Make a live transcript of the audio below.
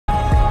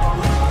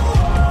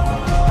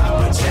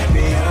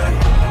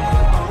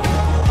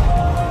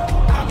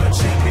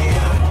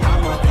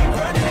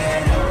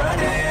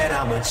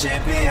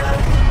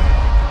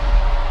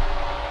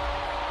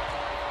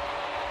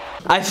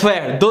I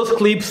swear, those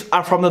clips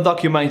are from the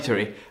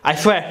documentary. I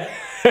swear.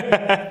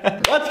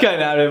 What's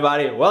going on,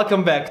 everybody?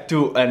 Welcome back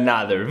to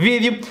another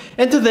video.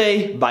 And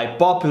today, by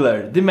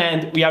popular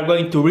demand, we are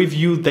going to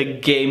review the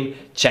Game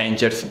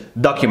Changers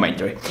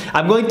documentary.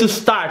 I'm going to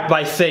start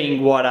by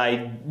saying what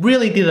I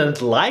really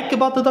didn't like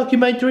about the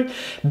documentary.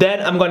 Then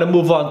I'm going to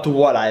move on to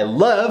what I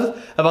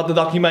love about the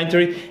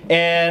documentary.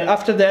 And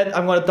after that,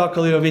 I'm going to talk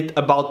a little bit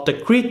about the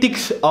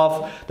critics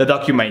of the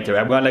documentary.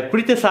 I'm going to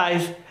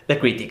criticize the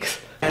critics.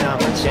 And I'm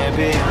a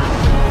champion.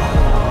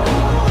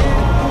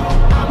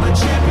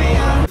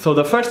 So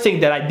the first thing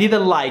that I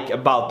didn't like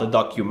about the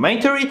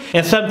documentary,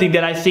 and something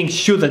that I think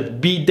shouldn't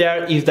be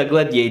there, is the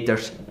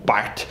gladiators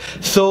part.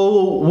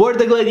 So were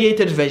the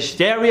gladiators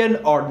vegetarian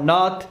or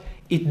not?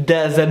 It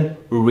doesn't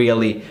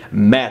really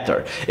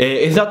matter.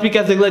 It's not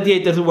because the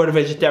gladiators were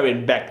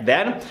vegetarian back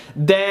then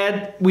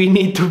that we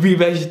need to be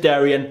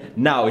vegetarian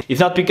now. It's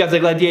not because the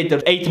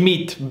gladiators ate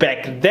meat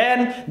back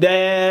then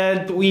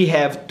that we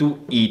have to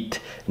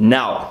eat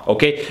now,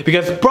 okay?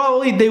 Because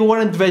probably they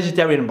weren't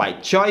vegetarian by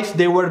choice,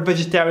 they were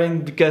vegetarian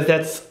because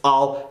that's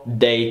all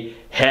they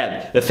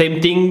had. The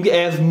same thing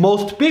as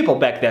most people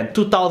back then.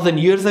 2000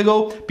 years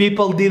ago,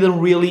 people didn't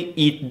really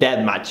eat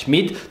that much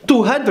meat.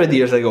 200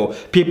 years ago,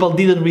 people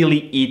didn't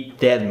really eat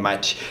that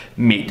much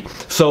meat.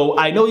 So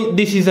I know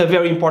this is a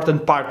very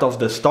important part of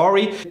the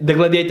story. The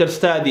gladiator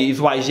study is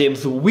why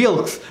James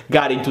Wilkes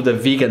got into the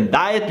vegan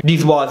diet.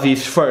 This was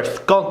his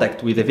first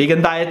contact with the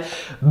vegan diet,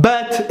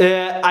 but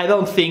I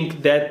don't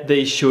think that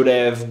they should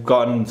have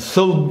gone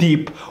so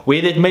deep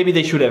with it. Maybe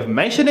they should have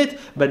mentioned it,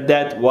 but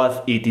that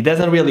was it. It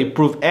doesn't really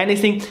prove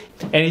anything,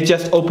 and it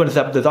just opens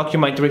up the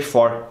documentary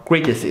for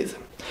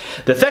criticism.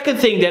 The second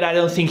thing that I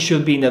don't think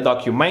should be in a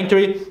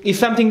documentary is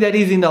something that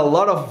is in a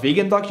lot of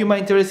vegan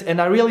documentaries,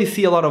 and I really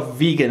see a lot of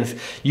vegans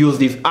use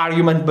this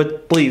argument,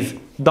 but please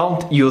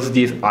don't use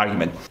this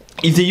argument.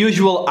 It's the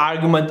usual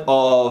argument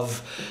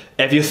of,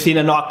 have you seen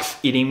an ox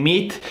eating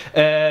meat?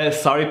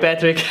 Sorry,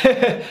 Patrick,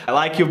 I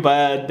like you,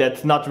 but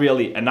that's not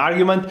really an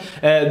argument.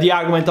 The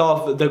argument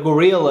of the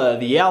gorilla,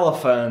 the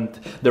elephant,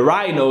 the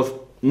rhinos,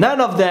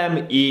 none of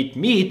them eat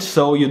meat,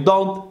 so you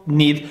don't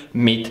need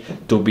meat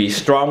to be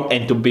strong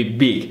and to be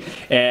big.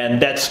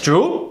 And that's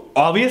true,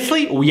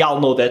 obviously, we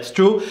all know that's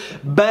true,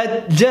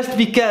 but just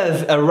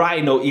because a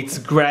rhino eats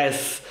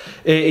grass,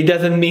 it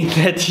doesn't mean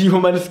that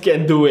humans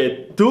can do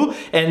it too,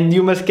 and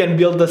humans can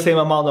build the same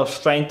amount of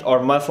strength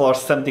or muscle or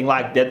something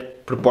like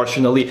that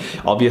proportionally,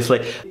 obviously.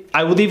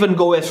 I would even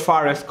go as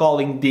far as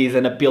calling this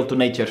an appeal to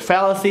nature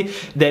fallacy.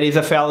 That is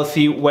a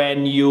fallacy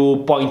when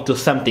you point to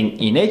something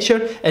in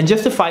nature and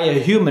justify a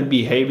human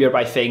behavior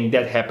by saying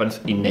that happens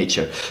in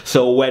nature.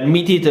 So when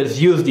meat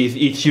eaters use this,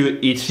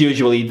 it's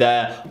usually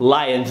the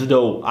lions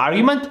though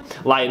argument.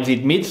 Lions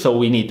eat meat, so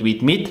we need to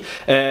eat meat.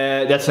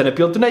 That's an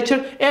appeal to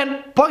nature.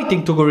 And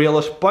pointing to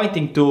gorillas,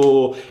 pointing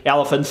to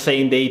elephants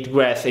saying they eat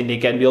grass and they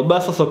can build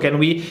muscle, so can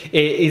we,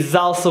 is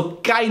also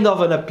kind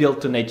of an appeal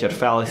to nature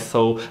fallacy.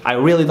 So I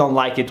really don't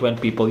like it when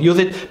people use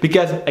it,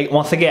 because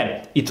once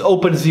again it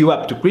opens you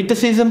up to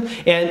criticism,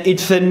 and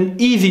it's an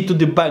easy to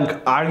debunk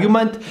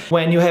argument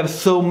when you have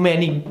so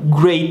many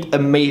great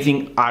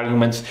amazing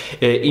arguments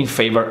in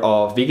favor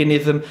of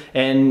veganism,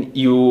 and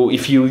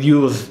if you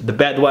use the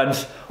bad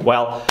ones,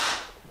 well,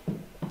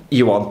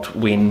 you won't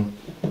win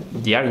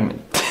the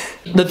argument.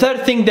 The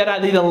third thing that I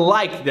didn't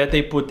like that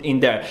they put in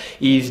there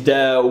is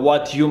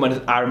what humans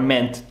are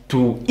meant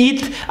to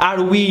eat.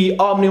 Are we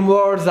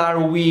omnivores? Are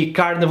we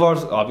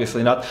carnivores?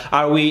 Obviously not.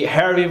 Are we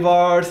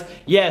herbivores?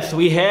 Yes,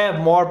 we have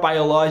more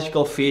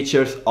biological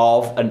features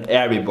of an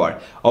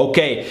herbivore.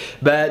 Okay,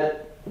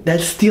 but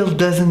that still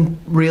doesn't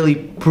really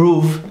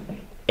prove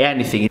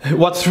anything.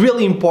 What's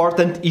really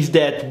important is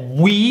that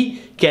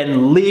we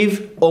can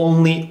live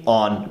only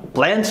on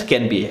plants,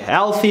 can be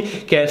healthy,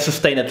 can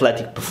sustain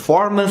athletic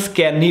performance,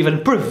 can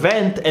even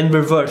prevent and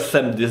reverse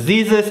some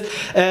diseases.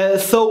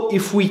 So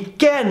if we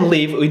can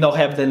live, we don't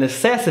have the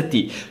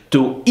necessity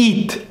to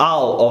eat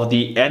all of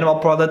the animal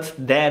products,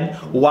 then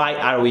why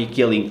are we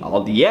killing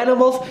all the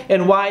animals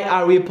and why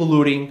are we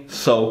polluting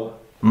so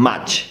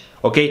much?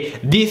 Okay,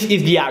 this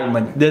is the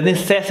argument, the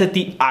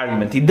necessity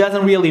argument. It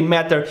doesn't really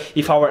matter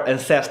if our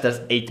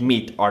ancestors ate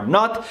meat or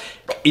not.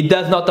 It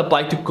does not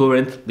apply to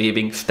current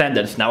living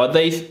standards.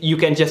 Nowadays, you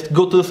can just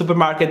go to the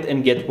supermarket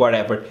and get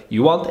whatever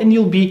you want and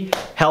you'll be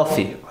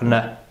healthy on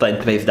a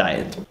plant-based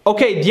diet.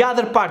 Okay, the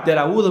other part that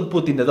I wouldn't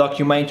put in the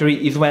documentary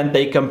is when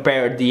they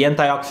compare the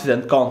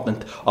antioxidant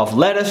content of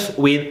lettuce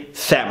with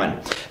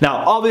salmon. Now,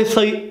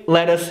 obviously,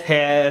 lettuce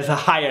has a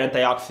higher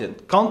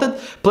antioxidant content.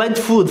 Plant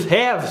foods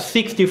have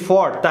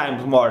 64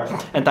 times more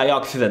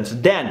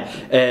antioxidants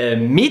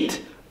than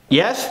meat.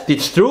 Yes,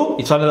 it's true,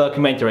 it's on the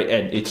documentary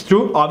and it's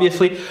true,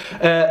 obviously,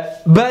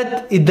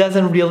 but it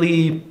doesn't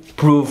really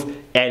prove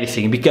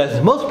anything,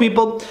 because most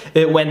people,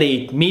 when they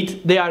eat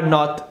meat, they are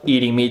not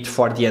eating meat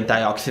for the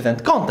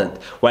antioxidant content.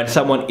 When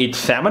someone eats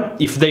salmon,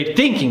 if they're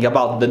thinking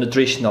about the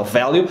nutritional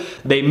value,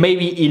 they may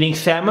be eating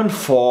salmon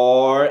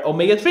for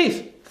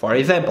omega-3s, for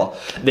example.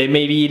 They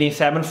may be eating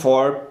salmon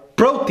for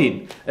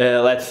protein,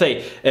 let's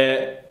say.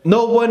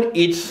 no one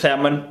eats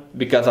salmon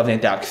because of the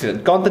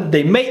antioxidant content.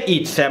 They may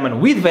eat salmon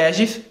with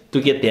veggies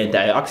to get the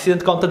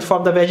antioxidant content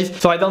from the veggies.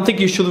 So I don't think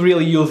you should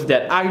really use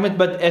that argument,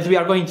 but as we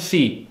are going to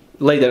see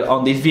later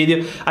on this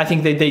video, I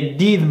think that they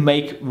did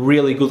make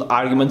really good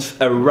arguments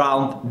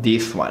around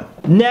this one.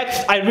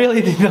 Next, I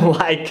really didn't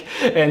like,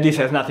 and this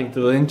has nothing to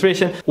do with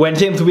nutrition, when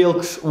James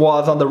Wilks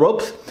was on the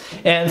ropes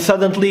and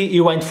suddenly he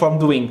went from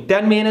doing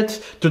 10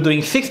 minutes to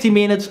doing 60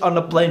 minutes on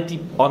a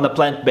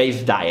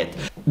plant-based diet.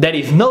 There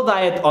is no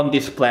diet on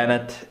this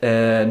planet,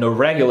 no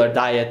regular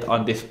diet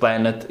on this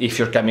planet, if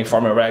you're coming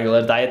from a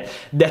regular diet,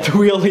 that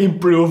will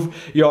improve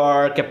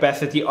your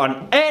capacity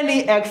on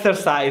any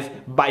exercise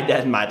by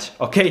that much,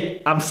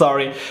 okay? I'm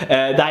sorry,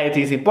 diet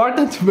is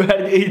important,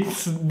 but it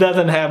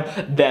doesn't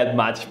have that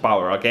much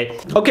power, okay?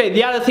 Okay,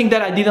 the other thing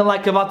that I didn't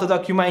like about the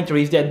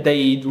documentary is that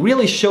they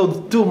really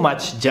showed too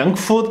much junk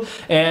food,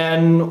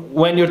 and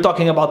when you're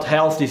talking about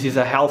health, this is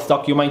a health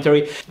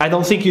documentary, I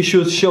don't think you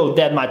should show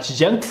that much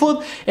junk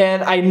food,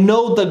 and I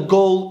know the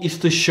goal is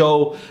to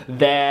show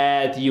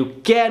that you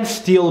can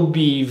still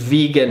be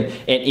vegan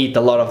and eat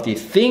a lot of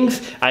these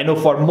things. I know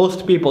for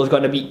most people it's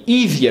gonna be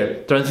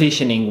easier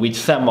transitioning with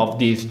some of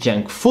this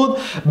junk food,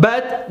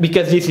 but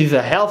because this is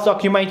a health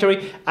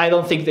documentary, I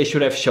don't think they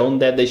should have shown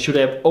that. They should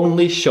have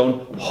only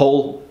shown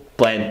whole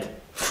plant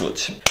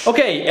foods.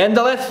 Okay, and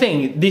the last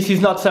thing, this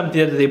is not something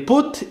that they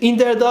put in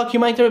their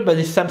documentary, but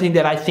it's something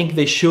that I think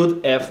they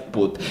should have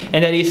put,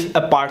 and that is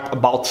a part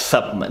about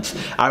supplements.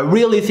 I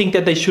really think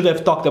that they should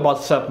have talked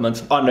about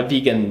supplements on a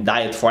vegan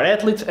diet for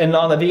athletes and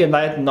on a vegan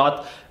diet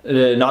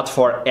not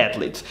for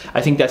athletes.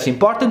 I think that's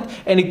important,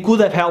 and it could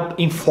have helped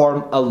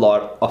inform a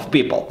lot of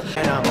people.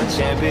 And I'm a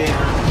champion.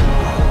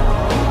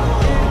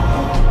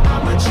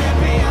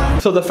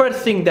 So the first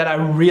thing that I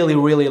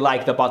really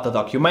liked about the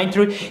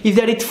documentary is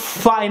that it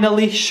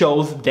finally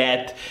shows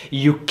that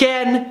you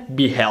can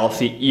be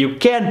healthy, you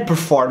can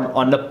perform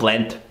on a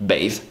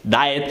plant-based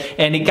diet,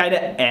 and it kind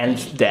of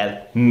ends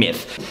that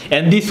myth.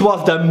 And this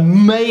was the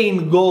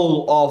main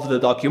goal of the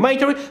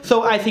documentary,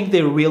 so I think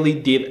they really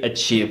did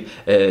achieve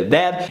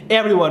that.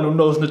 Everyone who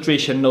knows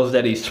nutrition knows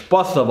that it's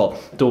possible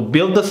to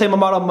build the same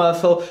amount of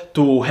muscle,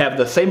 to have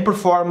the same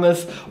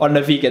performance on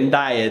a vegan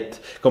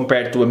diet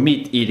compared to a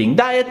meat-eating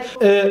diet,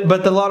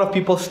 but a lot of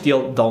people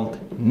still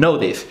don't know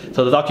this.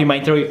 So the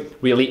documentary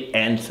really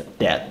ends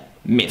that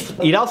myth.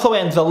 It also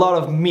ends a lot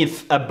of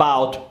myths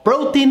about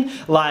protein,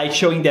 like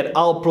showing that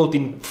all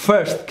protein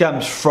first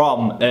comes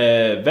from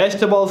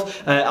vegetables,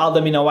 all the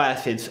amino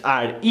acids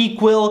are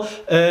equal,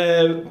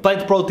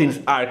 plant proteins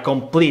are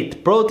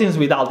complete proteins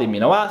with all the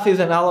amino acids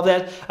and all of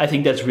that. I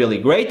think that's really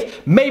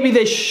great. Maybe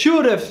they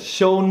should have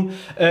shown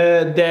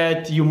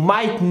that you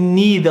might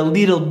need a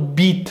little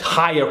bit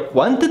higher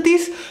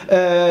quantities.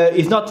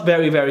 It's not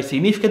very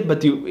significant,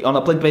 but on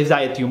a plant-based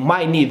diet you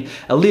might need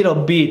a little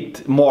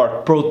bit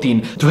more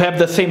protein to have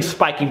the same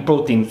spike in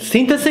protein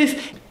synthesis.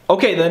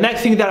 Okay, the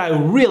next thing that I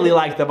really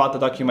liked about the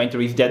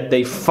documentary is that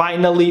they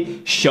finally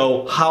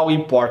show how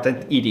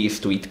important it is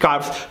to eat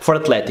carbs for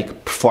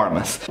athletic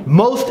performance.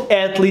 Most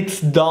athletes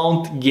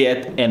don't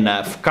get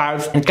enough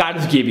carbs, and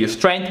carbs give you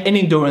strength and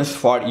endurance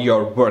for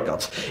your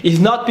workouts. It's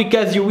not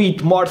because you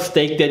eat more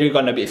steak that you're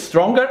gonna be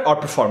stronger or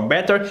perform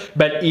better,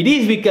 but it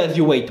is because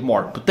you eat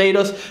more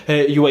potatoes,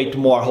 you eat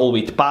more whole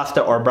wheat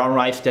pasta or brown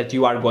rice that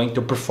you are going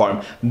to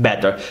perform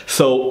better.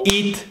 So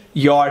eat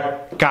your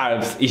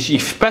carbs,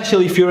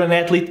 especially if you're an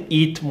athlete,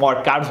 eat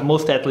more carbs.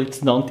 Most athletes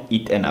don't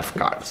eat enough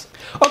carbs.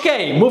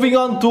 Okay, moving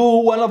on to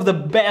one of the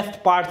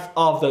best parts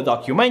of the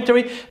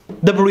documentary,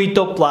 the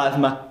burrito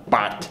plasma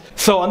part.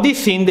 So on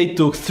this scene they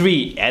took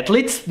 3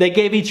 athletes, they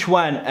gave each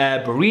one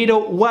a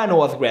burrito, one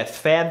was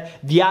grass-fed,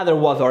 the other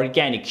was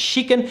organic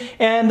chicken,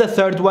 and the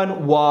third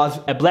one was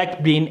a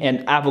black bean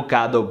and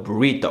avocado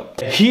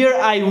burrito. Here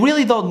I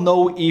really don't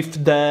know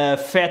if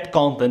the fat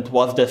content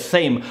was the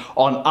same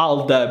on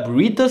all the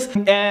burritos,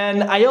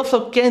 and I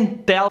also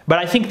can't tell, but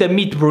I think the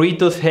meat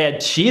burritos had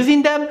cheese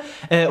in them,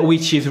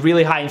 which is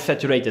really high in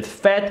saturated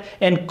fat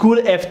and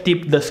could have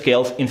tipped the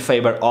scales in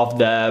favor of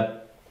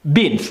the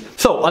beans.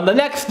 So on the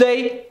next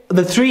day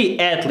the 3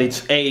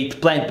 athletes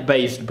ate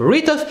plant-based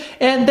burritos,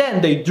 and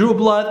then they drew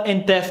blood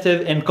and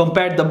tested and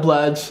compared the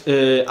bloods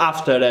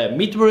after a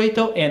meat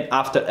burrito and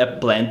after a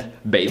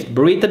plant-based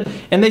burrito,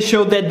 and they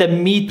showed that the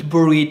meat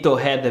burrito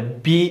had a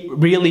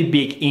really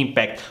big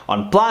impact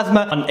on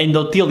plasma, on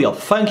endothelial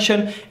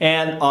function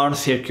and on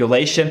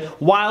circulation,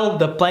 while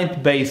the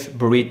plant-based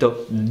burrito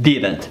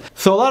didn't.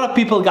 So a lot of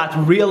people got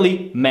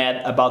really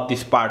mad about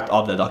this part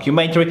of the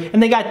documentary,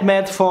 and they got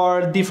mad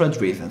for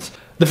different reasons.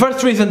 The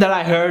first reason that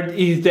I heard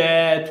is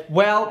that,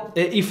 well,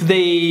 if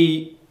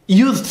they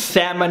used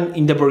salmon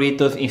in the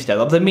burritos instead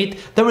of the meat,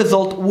 the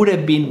result would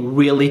have been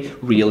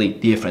really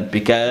different,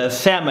 because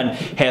salmon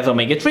has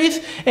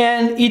omega-3s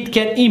and it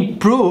can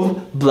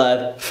improve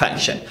blood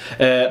function.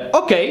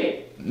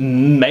 Okay,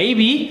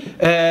 maybe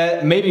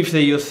if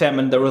they used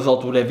salmon the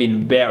result would have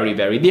been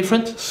very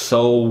different.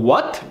 So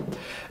what?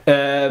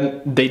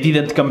 They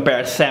didn't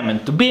compare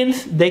salmon to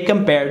beans, they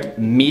compared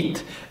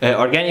meat,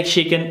 organic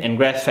chicken and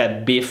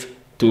grass-fed beef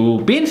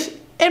to beans,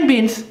 and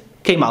beans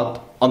came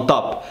out on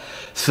top.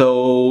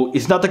 So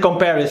it's not a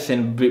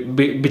comparison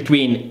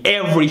between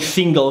every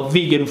single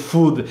vegan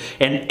food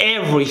and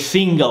every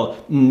single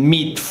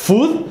meat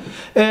food.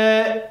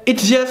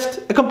 It's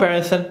just a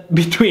comparison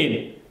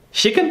between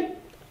chicken,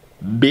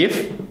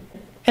 beef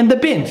and the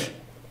beans.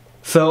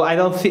 So I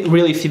don't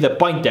really see the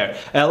point there.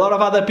 A lot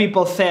of other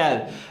people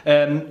said,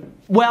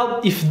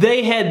 well, if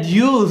they had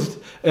used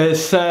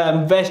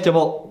some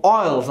vegetable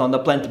oils on the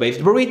plant-based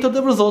burrito,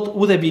 the result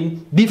would have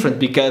been different,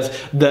 because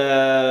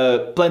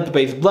the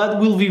plant-based blood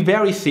would be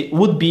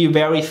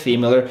very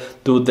similar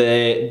to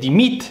the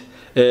meat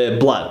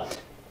blood.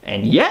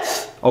 And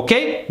yes,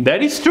 okay,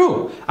 that is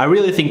true. I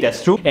really think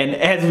that's true. And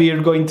as we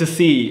are going to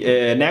see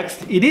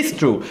next, it is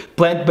true.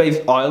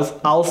 Plant-based oils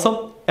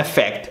also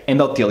affect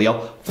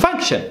endothelial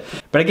function.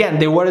 But again,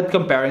 they weren't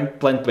comparing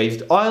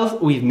plant-based oils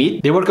with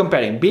meat. They were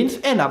comparing beans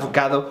and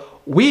avocado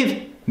with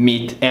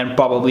meat and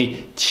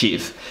probably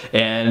cheese.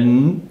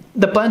 And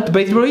the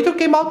plant-based burrito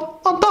came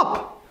out on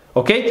top.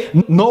 Okay?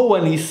 No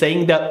one is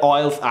saying that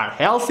oils are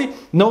healthy.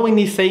 No one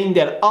is saying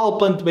that all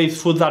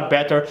plant-based foods are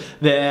better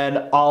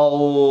than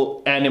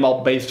all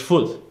animal-based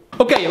foods.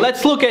 Okay,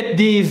 let's look at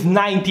this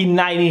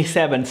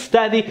 1997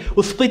 study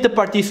who split the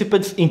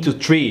participants into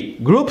 3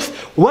 groups.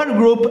 One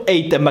group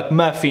ate a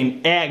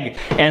McMuffin, egg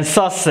and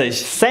sausage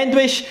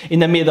sandwich in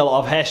the middle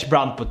of hash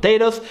brown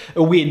potatoes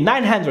with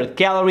 900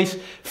 calories,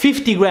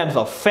 50 grams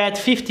of fat,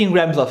 15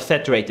 grams of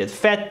saturated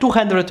fat,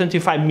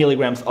 225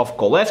 milligrams of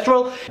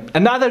cholesterol.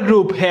 Another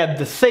group had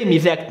the same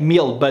exact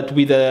meal but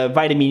with a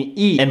vitamin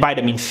E and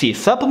vitamin C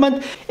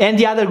supplement, and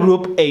the other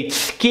group ate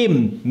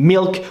skim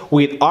milk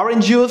with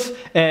orange juice,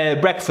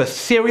 breakfast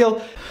cereal,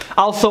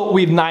 also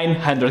with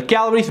 900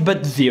 calories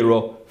but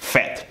 0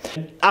 fat.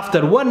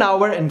 After 1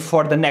 hour and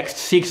for the next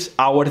 6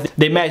 hours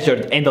they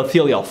measured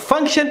endothelial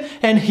function,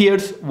 and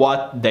here's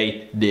what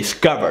they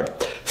discovered.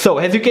 So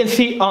as you can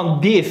see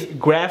on this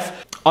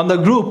graph, on the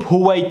group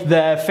who ate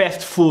the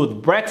fast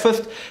food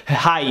breakfast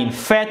high in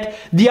fat,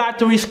 the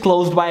arteries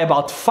closed by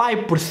about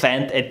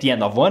 5% at the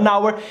end of 1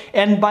 hour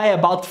and by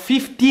about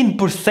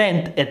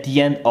 15% at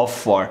the end of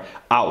 4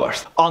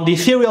 hours. On the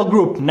cereal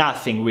group,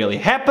 nothing really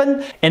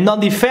happened, and on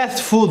the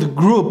fast food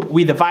group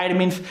with the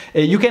vitamins,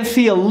 you can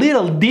see a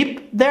little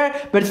dip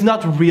there, but it's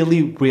not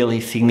really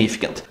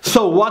significant.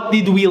 So what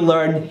did we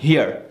learn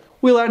here?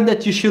 We learned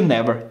that you should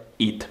never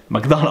eat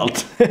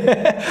McDonald's.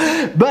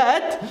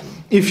 But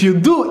if you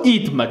do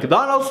eat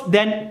McDonald's,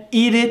 then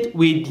eat it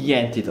with the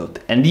antidote.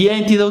 And the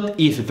antidote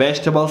is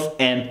vegetables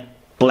and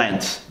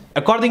plants.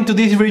 According to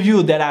this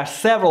review, there are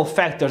several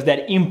factors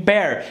that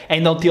impair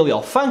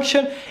endothelial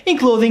function,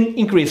 including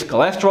increased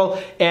cholesterol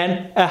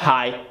and a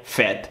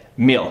high-fat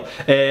meal.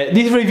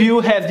 This review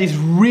has this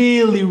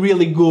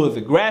really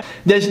good graph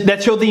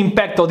that show the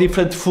impact of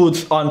different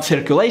foods on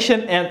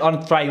circulation and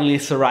on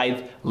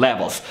triglyceride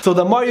levels. So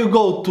the more you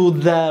go to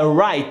the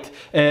right,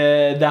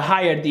 the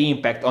higher the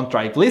impact on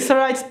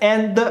triglycerides,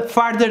 and the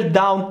farther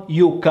down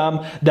you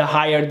come, the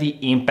higher the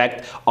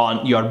impact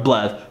on your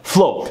blood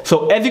flow.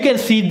 So as you can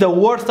see, the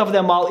worst of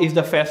them all is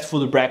the fast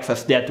food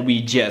breakfast that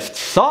we just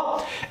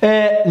saw.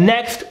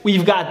 Next,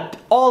 we've got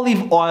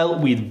olive oil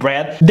with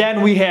bread.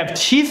 Then we have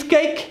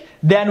cheesecake.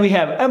 Then we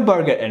have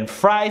hamburger and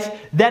fries.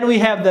 Then we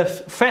have the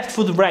fast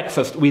food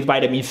breakfast with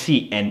vitamin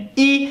C and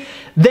E.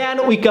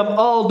 Then we come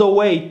all the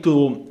way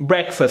to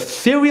breakfast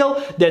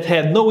cereal that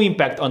had no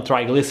impact on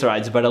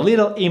triglycerides but a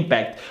little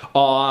impact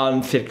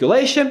on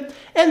circulation.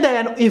 And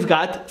then we've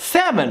got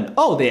salmon.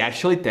 Oh, they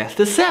actually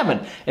tested salmon.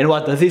 And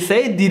what does it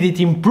say? Did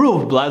it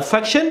improve blood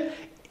function?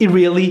 It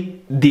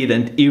really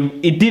didn't.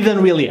 It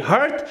didn't really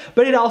hurt,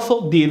 but it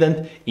also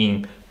didn't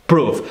improve.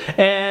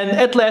 And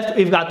at last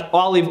we've got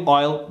olive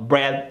oil,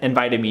 bread and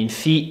vitamin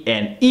C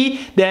and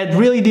E that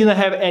really didn't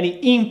have any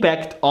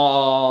impact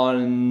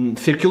on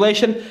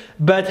circulation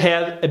but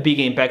had a big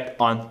impact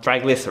on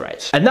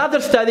triglycerides. Another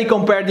study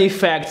compared the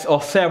effects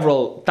of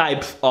several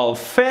types of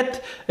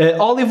fat,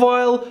 olive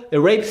oil,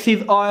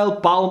 rapeseed oil,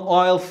 palm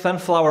oil,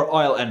 sunflower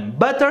oil and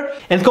butter,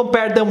 and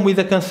compared them with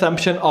the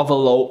consumption of a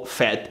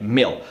low-fat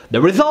meal.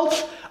 The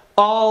results?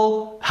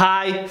 All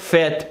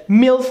high-fat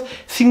meals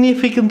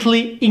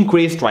significantly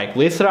increase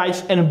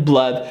triglycerides and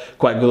blood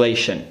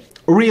coagulation.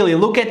 Really,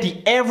 look at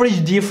the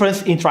average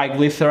difference in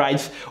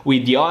triglycerides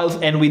with the oils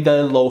and with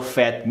the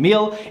low-fat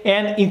meal,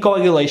 and in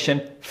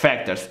coagulation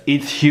factors.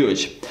 It's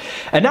huge.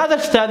 Another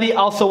study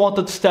also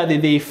wanted to study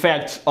the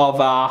effects of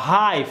a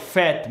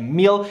high-fat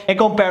meal and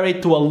compare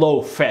it to a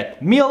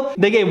low-fat meal.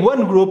 They gave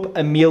one group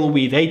a meal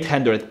with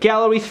 800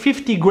 calories,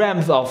 50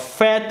 grams of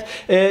fat.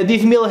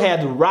 This meal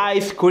had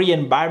rice,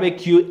 Korean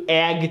barbecue,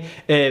 egg,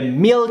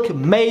 milk,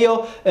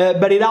 mayo,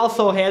 but it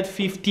also had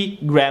 50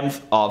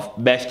 grams of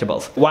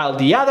vegetables. While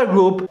the other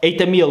group ate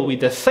a meal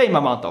with the same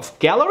amount of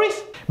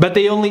calories, but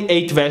they only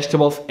ate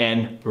vegetables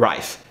and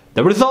rice.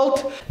 The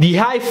result? The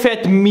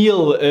high-fat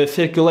meal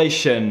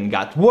circulation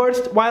got worse,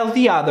 while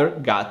the other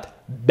got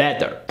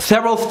better.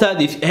 Several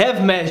studies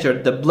have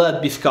measured the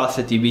blood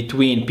viscosity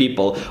between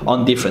people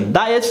on different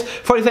diets.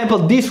 For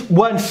example, this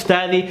one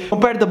study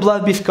compared the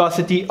blood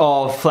viscosity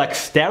of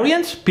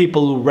flexitarians,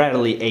 people who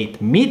rarely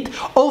ate meat,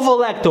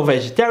 ovo-lacto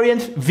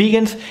vegetarians,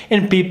 vegans,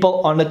 and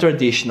people on a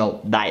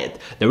traditional diet.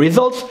 The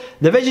results: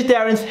 the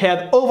vegetarians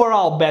had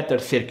overall better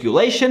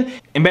circulation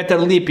and better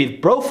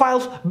lipid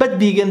profiles, but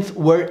vegans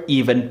were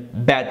even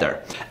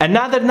better.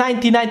 Another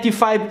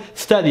 1995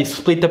 study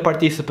split the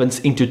participants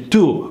into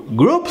two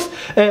groups.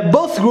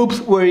 Both groups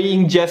were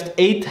eating just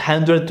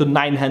 800 to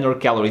 900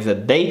 calories a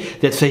day.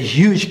 That's a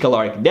huge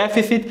caloric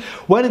deficit.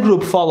 One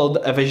group followed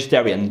a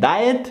vegetarian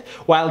diet,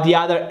 while the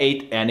other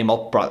ate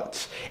animal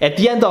products. At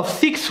the end of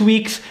 6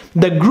 weeks,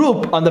 the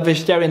group on the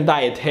vegetarian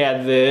diet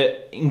had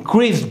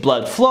increased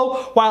blood flow,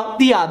 while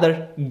the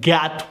other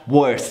got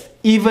worse,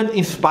 even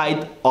in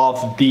spite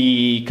of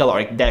the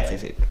caloric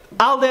deficit.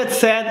 All that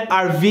said,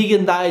 are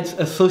vegan diets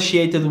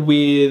associated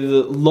with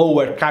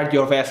lower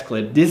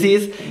cardiovascular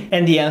disease?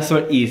 And the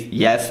answer is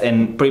yes,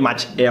 and pretty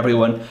much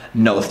everyone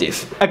knows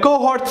this. A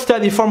cohort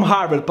study from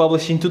Harvard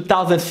published in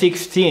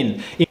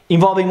 2016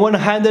 involving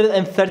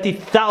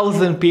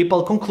 130,000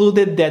 people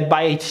concluded that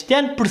by each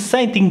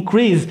 10%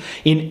 increase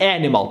in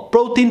animal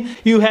protein,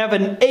 you have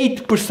an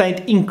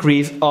 8%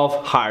 increase of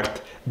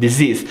heart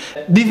disease.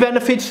 These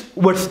benefits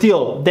were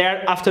still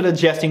there after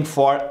adjusting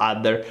for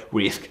other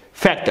risk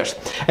factors.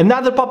 And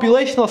other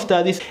populational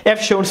studies have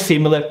shown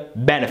similar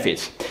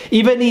benefits.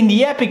 Even in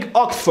the EPIC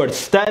Oxford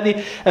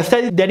study, a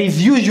study that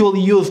is usually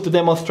used to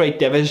demonstrate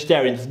that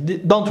vegetarians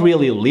don't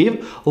really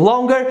live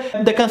longer,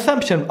 the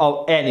consumption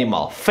of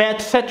animal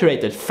fat,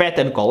 saturated fat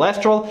and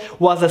cholesterol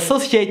was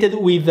associated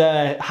with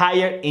a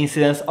higher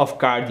incidence of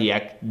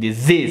cardiac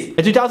disease.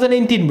 A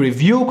 2018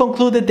 review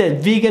concluded that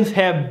vegans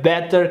have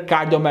better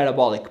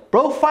cardiometabolic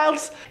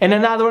profiles, and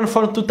another one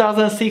from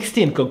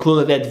 2016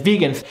 concluded that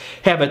vegans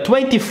have a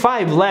 25%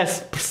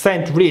 less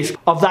risk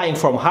of dying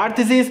from heart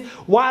disease,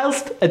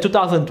 whilst a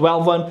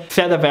 2012 one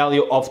set a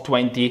value of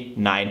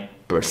 29%.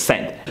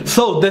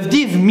 So does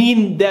this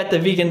mean that the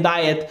vegan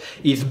diet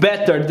is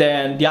better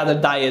than the other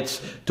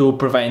diets to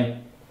prevent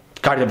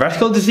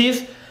cardiovascular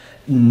disease?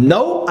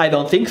 No, I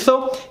don't think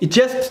so. It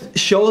just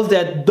shows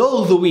that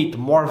those who eat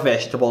more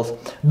vegetables,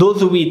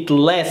 those who eat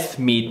less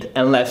meat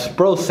and less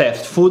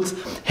processed foods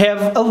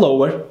have a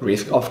lower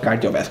risk of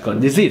cardiovascular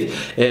disease.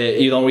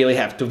 You don't really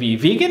have to be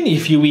vegan.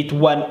 If you eat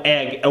one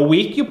egg a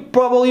week, you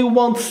probably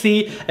won't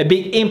see a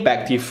big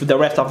impact if the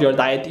rest of your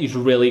diet is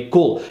really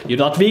cool. You're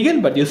not vegan,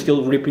 but you're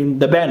still reaping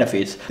the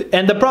benefits.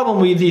 And the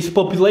problem with these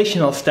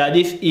populational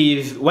studies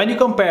is when you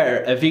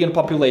compare a vegan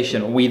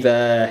population with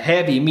a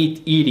heavy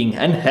meat eating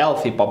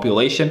unhealthy population,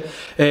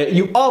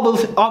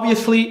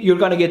 obviously you're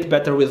gonna get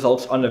better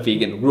results on a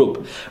vegan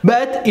group.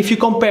 But if you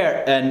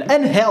compare an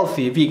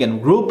unhealthy vegan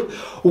group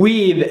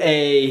with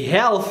a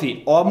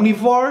healthy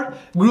omnivore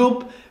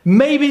group,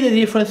 maybe the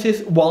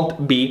differences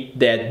won't be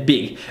that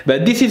big.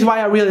 But this is why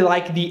I really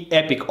like the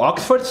EPIC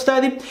Oxford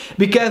study,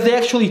 because they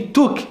actually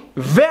took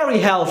very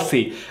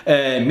healthy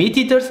meat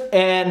eaters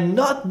and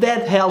not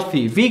that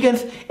healthy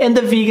vegans, and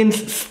the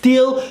vegans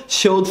still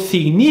showed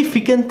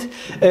significant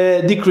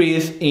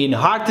decrease in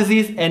heart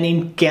disease and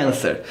in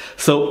cancer.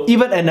 So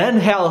even an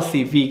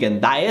unhealthy vegan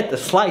diet, a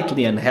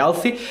slightly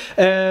unhealthy,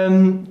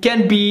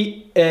 can be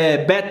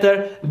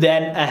better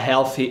than a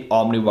healthy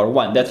omnivore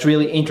one. That's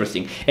really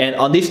interesting. And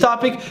on this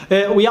topic,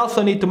 we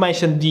also need to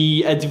mention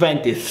the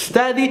Adventist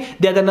study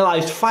that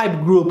analyzed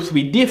 5 groups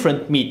with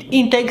different meat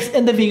intakes,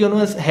 and the vegan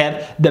ones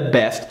had the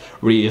best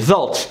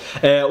results.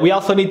 We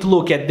also need to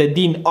look at the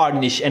Dean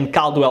Ornish and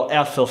Caldwell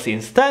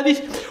Esselstyn studies,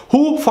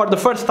 who for the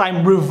first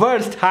time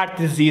reversed heart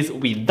disease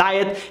with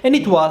diet, and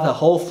it was a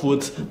whole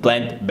foods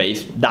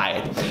plant-based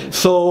diet.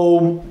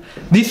 So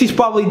this is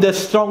probably the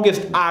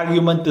strongest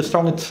argument, the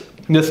strongest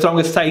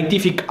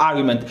scientific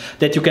argument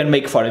that you can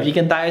make for a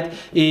vegan diet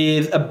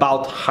is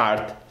about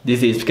heart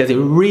disease, because it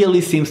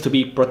really seems to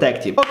be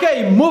protective.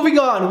 Okay, moving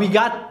on, we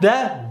got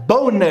the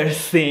boner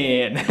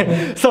scene.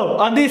 So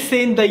on this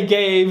scene they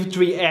gave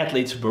 3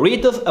 athletes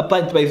burritos, a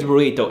plant-based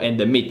burrito and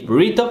a meat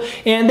burrito,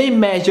 and they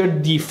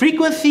measured the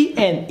frequency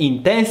and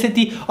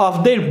intensity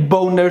of their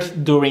boners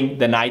during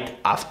the night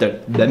after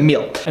the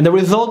meal. And the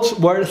results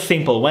were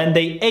simple. When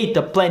they ate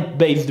a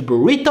plant-based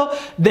burrito,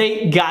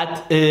 they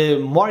got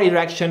more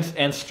erections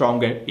and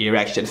stronger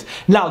erections.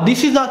 Now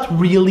this is not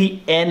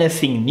really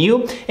anything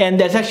new, and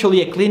there's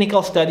actually a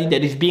clinical study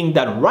that is being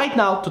done right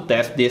now to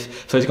test this,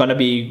 so it's gonna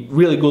be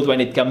really good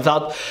when it comes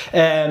out.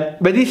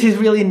 But this is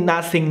really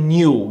nothing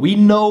new. We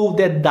know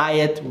that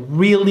diet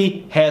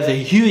really has a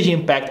huge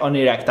impact on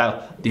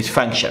erectile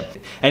dysfunction,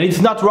 and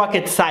it's not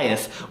rocket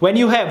science. When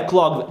you have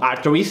clogged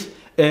arteries,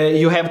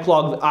 you have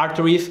clogged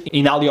arteries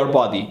in all your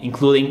body,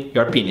 including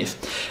your penis.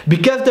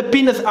 Because the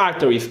penis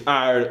arteries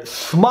are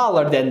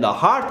smaller than the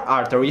heart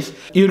arteries,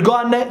 you're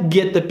gonna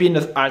get the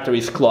penis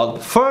arteries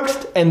clogged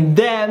first and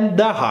then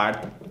the heart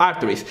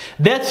arteries.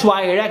 That's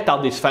why erectile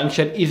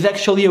dysfunction is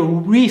actually a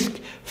risk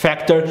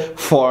factor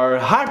for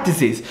heart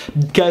disease,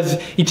 because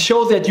it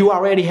shows that you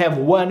already have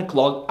one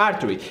clogged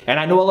artery. And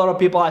I know a lot of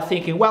people are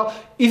thinking, well,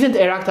 isn't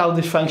erectile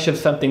dysfunction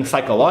something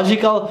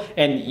psychological?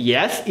 And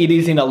yes, it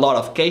is in a lot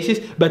of cases,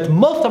 but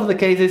most of the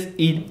cases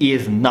it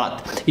is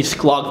not. It's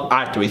clogged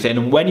arteries,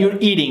 and when you're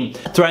eating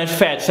trans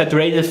fat,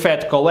 saturated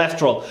fat,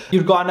 cholesterol,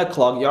 you're gonna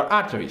clog your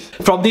arteries.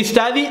 From this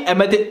study, a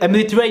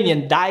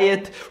Mediterranean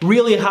diet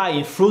really high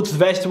in fruits,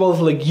 vegetables,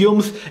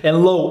 legumes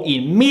and low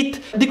in meat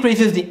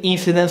decreases the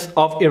incidence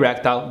of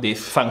erectile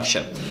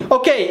dysfunction.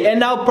 Okay, and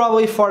now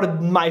probably for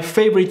my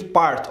favorite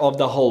part of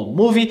the whole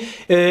movie,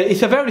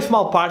 it's a very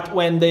small part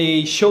when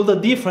they show the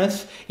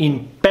difference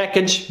in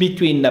package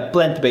between the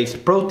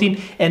plant-based protein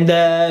and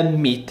the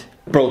meat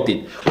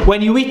protein.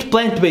 When you eat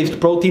plant-based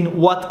protein,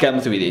 what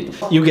comes with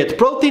it? You get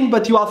protein,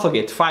 but you also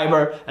get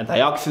fiber,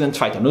 antioxidants,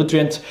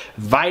 phytonutrients,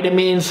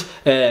 vitamins,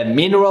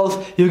 minerals.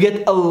 You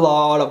get a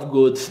lot of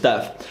good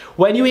stuff.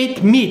 When you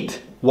eat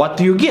meat, what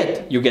do you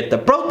get? You get the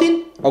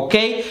protein,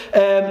 okay,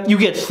 you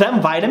get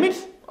some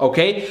vitamins,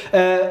 okay,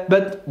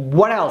 but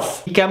what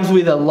else? It comes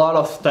with a lot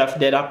of stuff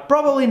that are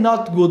probably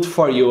not good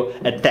for you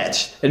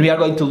attached, and we are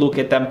going to look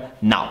at them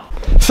now.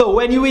 So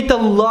when you eat a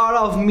lot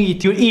of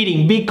meat, you're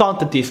eating big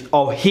quantities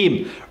of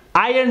heme,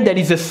 iron that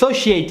is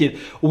associated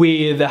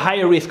with a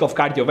higher risk of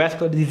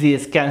cardiovascular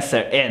disease,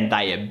 cancer and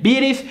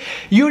diabetes.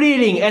 You're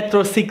eating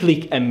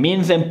heterocyclic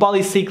amines and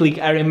polycyclic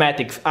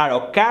aromatics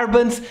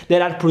hydrocarbons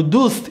that are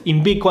produced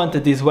in big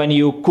quantities when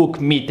you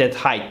cook meat at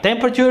high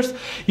temperatures.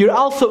 You're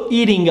also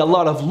eating a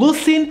lot of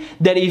leucine,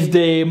 that is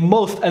the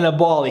most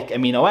anabolic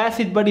amino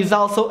acid, but is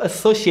also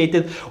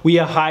associated with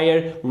a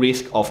higher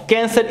risk of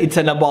cancer. It's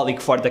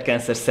anabolic for the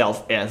cancer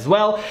cells as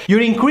well.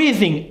 You're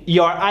increasing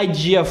your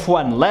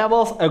IGF-1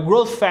 levels, a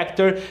growth factor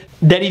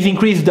that is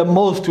increased the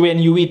most when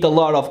you eat a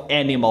lot of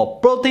animal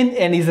protein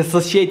and is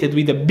associated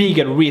with a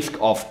bigger risk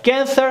of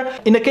cancer.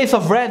 In the case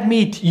of red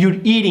meat, you're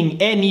eating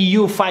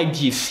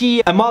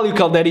NEU5GC, a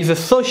molecule that is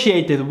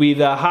associated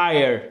with a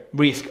higher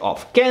risk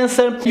of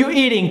cancer. You're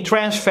eating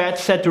trans fat,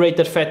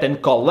 saturated fat and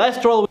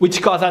cholesterol, which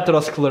cause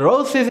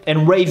atherosclerosis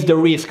and raise the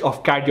risk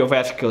of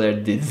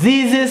cardiovascular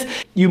diseases.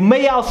 You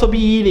may also be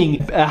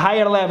eating a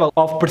higher level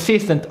of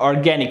persistent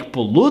organic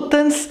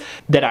pollutants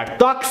that are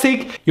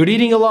toxic. You're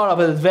eating a lot of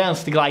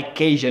advanced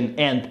glycation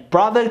end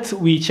products,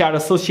 which are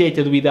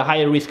associated with a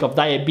higher risk of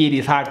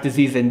diabetes, heart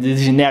disease and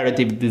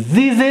degenerative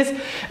diseases.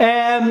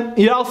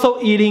 You're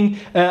also eating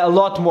a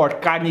lot more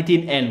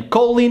carnitine and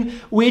choline,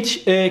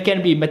 which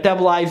can be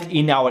metabolized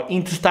in our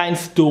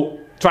intestines to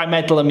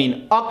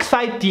trimethylamine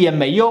oxide,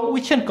 TMAO,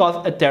 which can cause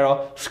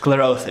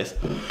atherosclerosis.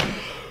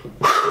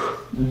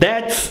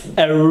 That's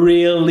a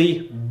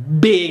really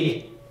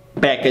big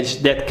package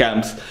that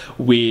comes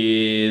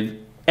with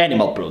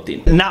animal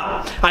protein.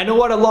 Now, I know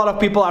what a lot of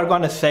people are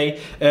gonna say.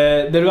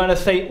 They're gonna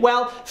say,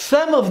 well,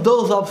 some of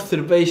those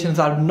observations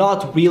are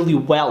not really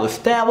well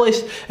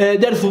established.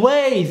 There's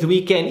ways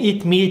we can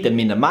eat meat and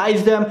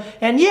minimize them,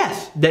 and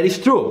yes, that is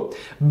true.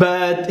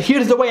 But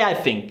here's the way I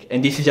think,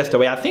 and this is just the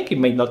way I think, it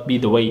may not be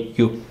the way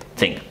you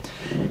think.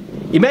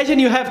 Imagine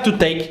you have to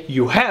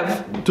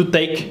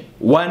take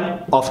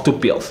one of two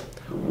pills.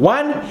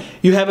 One,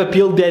 you have a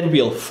pill that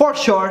will for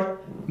sure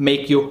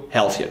make you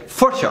healthier,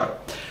 for sure.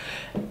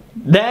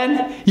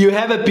 Then you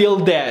have a pill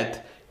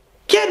that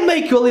can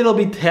make you a little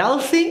bit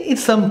healthy in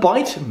some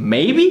points,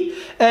 maybe,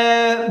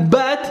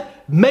 but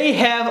may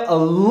have a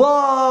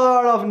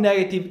lot of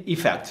negative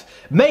effects.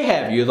 May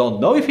have, you don't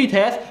know if it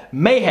has,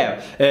 may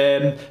have.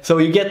 So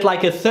you get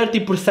like a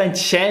 30%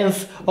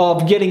 chance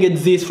of getting a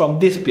disease from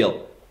this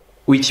pill.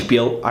 Which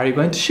pill are you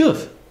going to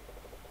choose?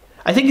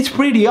 I think it's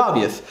pretty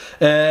obvious.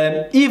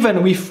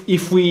 Even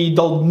if we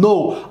don't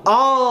know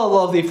all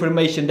of the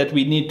information that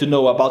we need to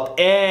know about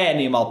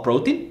animal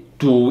protein,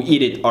 to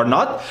eat it or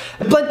not,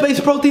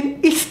 plant-based protein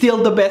is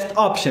still the best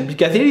option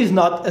because it is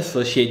not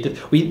associated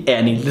with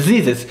any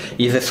diseases.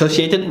 It is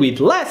associated with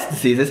less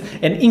diseases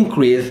and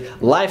increased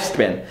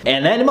lifespan.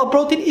 And animal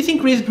protein is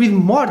increased with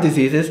more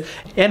diseases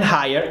and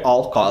higher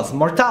all-cause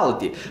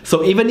mortality.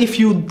 So even if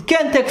you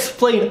can't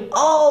explain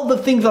all the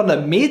things on the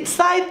meat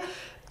side,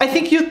 I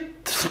think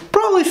it's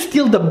probably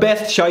still the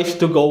best choice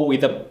to go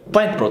with a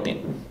plant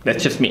protein.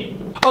 That's just me.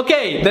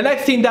 Okay, the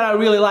next thing that I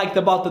really liked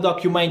about the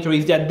documentary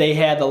is that they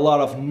had a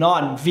lot of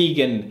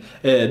non-vegan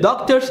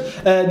doctors.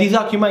 These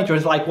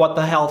documentaries like What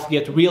the Health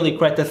get really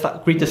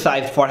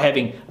criticized for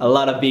having a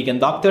lot of vegan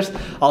doctors,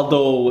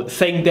 although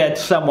saying that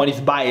someone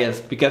is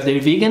biased because they're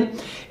vegan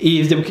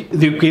is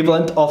the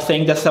equivalent of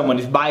saying that someone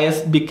is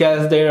biased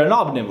because they're an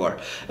omnivore.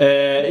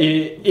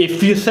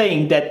 If you're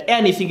saying that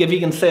anything a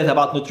vegan says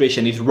about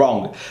nutrition is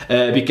wrong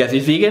because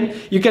he's vegan,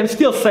 you can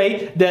still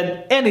say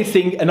that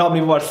anything an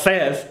omnivore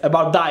says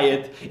about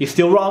diet is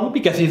still wrong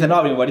because he's an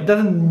omnivore. It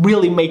doesn't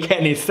really make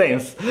any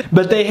sense.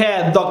 But they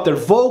had Dr.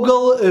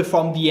 Vogel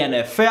from the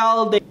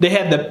NFL, they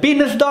had the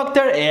penis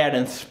doctor,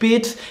 Aaron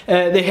Spitz,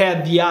 they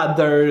had the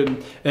other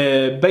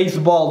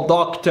baseball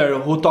doctor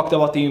who talked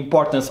about the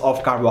importance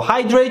of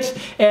carbohydrates,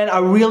 and I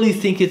really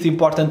think it's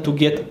important to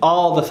get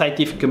all the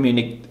scientific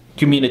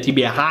community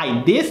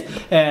behind this,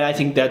 and I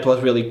think that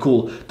was really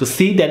cool to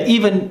see that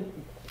even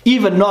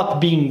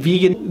not being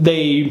vegan,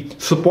 they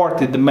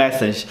supported the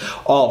message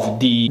of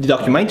the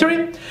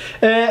documentary.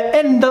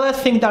 And the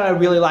last thing that I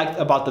really liked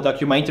about the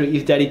documentary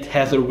is that it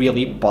has a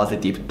really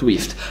positive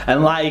twist.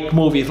 Unlike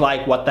movies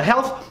like What the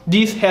Health,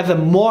 this has a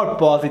more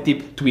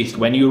positive twist.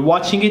 When you're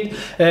watching it,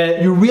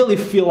 you really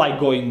feel like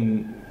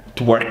going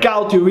to work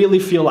out, you really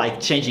feel like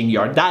changing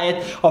your diet.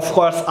 Of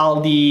course,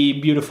 all the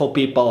beautiful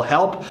people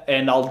help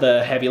and all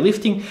the heavy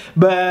lifting,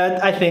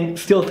 but I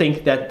still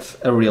think that's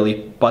a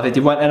really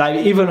positive one. And I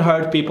even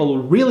heard people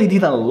who really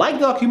didn't like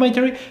the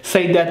documentary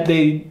say that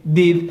they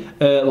did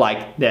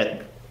like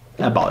that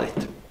about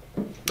it.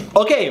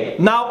 Okay,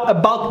 now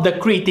about the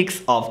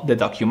critics of the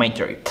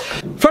documentary.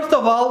 First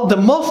of all, the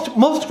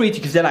most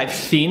critics that I've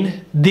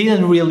seen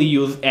didn't really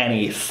use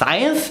any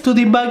science to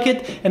debunk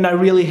it, and I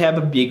really have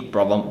a big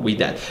problem with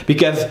that,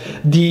 because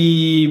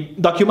the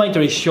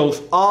documentary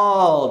shows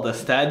all the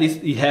studies.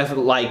 It has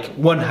like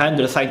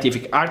 100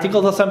 scientific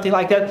articles or something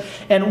like that,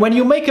 and when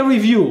you make a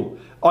review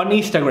on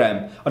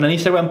Instagram, on an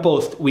Instagram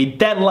post with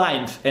 10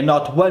 lines and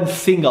not one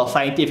single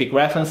scientific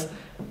reference,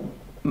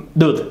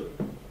 dude,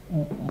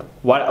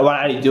 what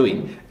are you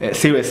doing?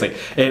 Seriously.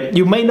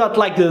 You may not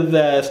like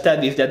the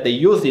studies that they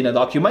used in a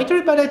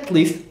documentary, but at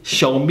least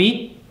show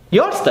me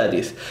your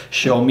studies.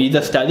 Show me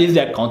the studies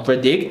that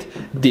contradict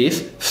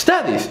these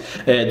studies.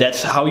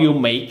 That's how you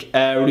make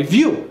a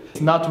review.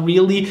 It's not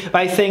really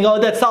by saying, oh,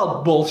 that's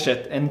all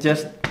bullshit, and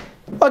just...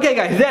 Okay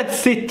guys,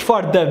 that's it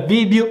for the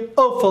video.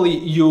 Hopefully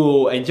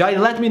you enjoyed.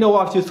 Let me know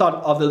what you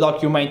thought of the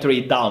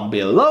documentary down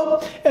below.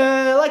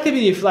 Like the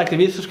video if you like the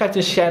video, subscribe to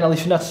the channel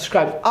if you're not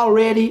subscribed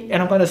already,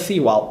 and I'm gonna see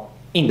you all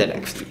in the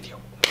next video.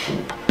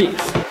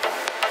 Peace.